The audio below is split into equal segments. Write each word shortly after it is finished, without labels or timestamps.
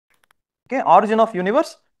Okay, origin of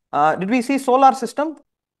universe. Did we see solar system?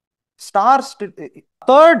 Stars.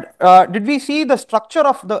 Third, did we see the structure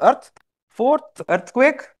of the earth? Fourth,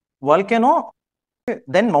 earthquake, volcano,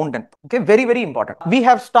 then mountain. Okay, very, very important. We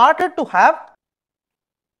have started to have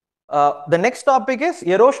the next topic is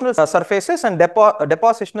erosional surfaces and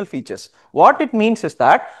depositional features. What it means is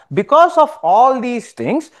that because of all these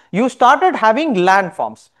things, you started having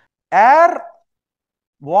landforms. Air,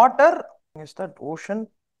 water, is that ocean?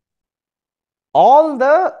 All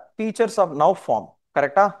the features of now form.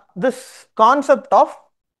 Correct? This concept of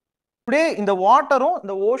today in the water, in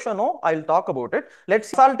the ocean, I'll talk about it. Let's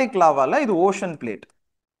see basaltic lava, is the ocean plate.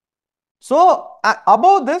 So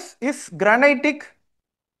above this is granitic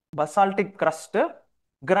basaltic crust,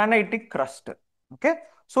 granitic crust. Okay,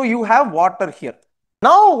 so you have water here.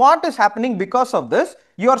 Now what is happening because of this?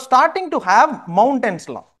 You are starting to have mountains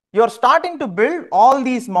now. You are starting to build all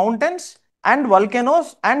these mountains and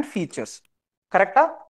volcanoes and features. Correct?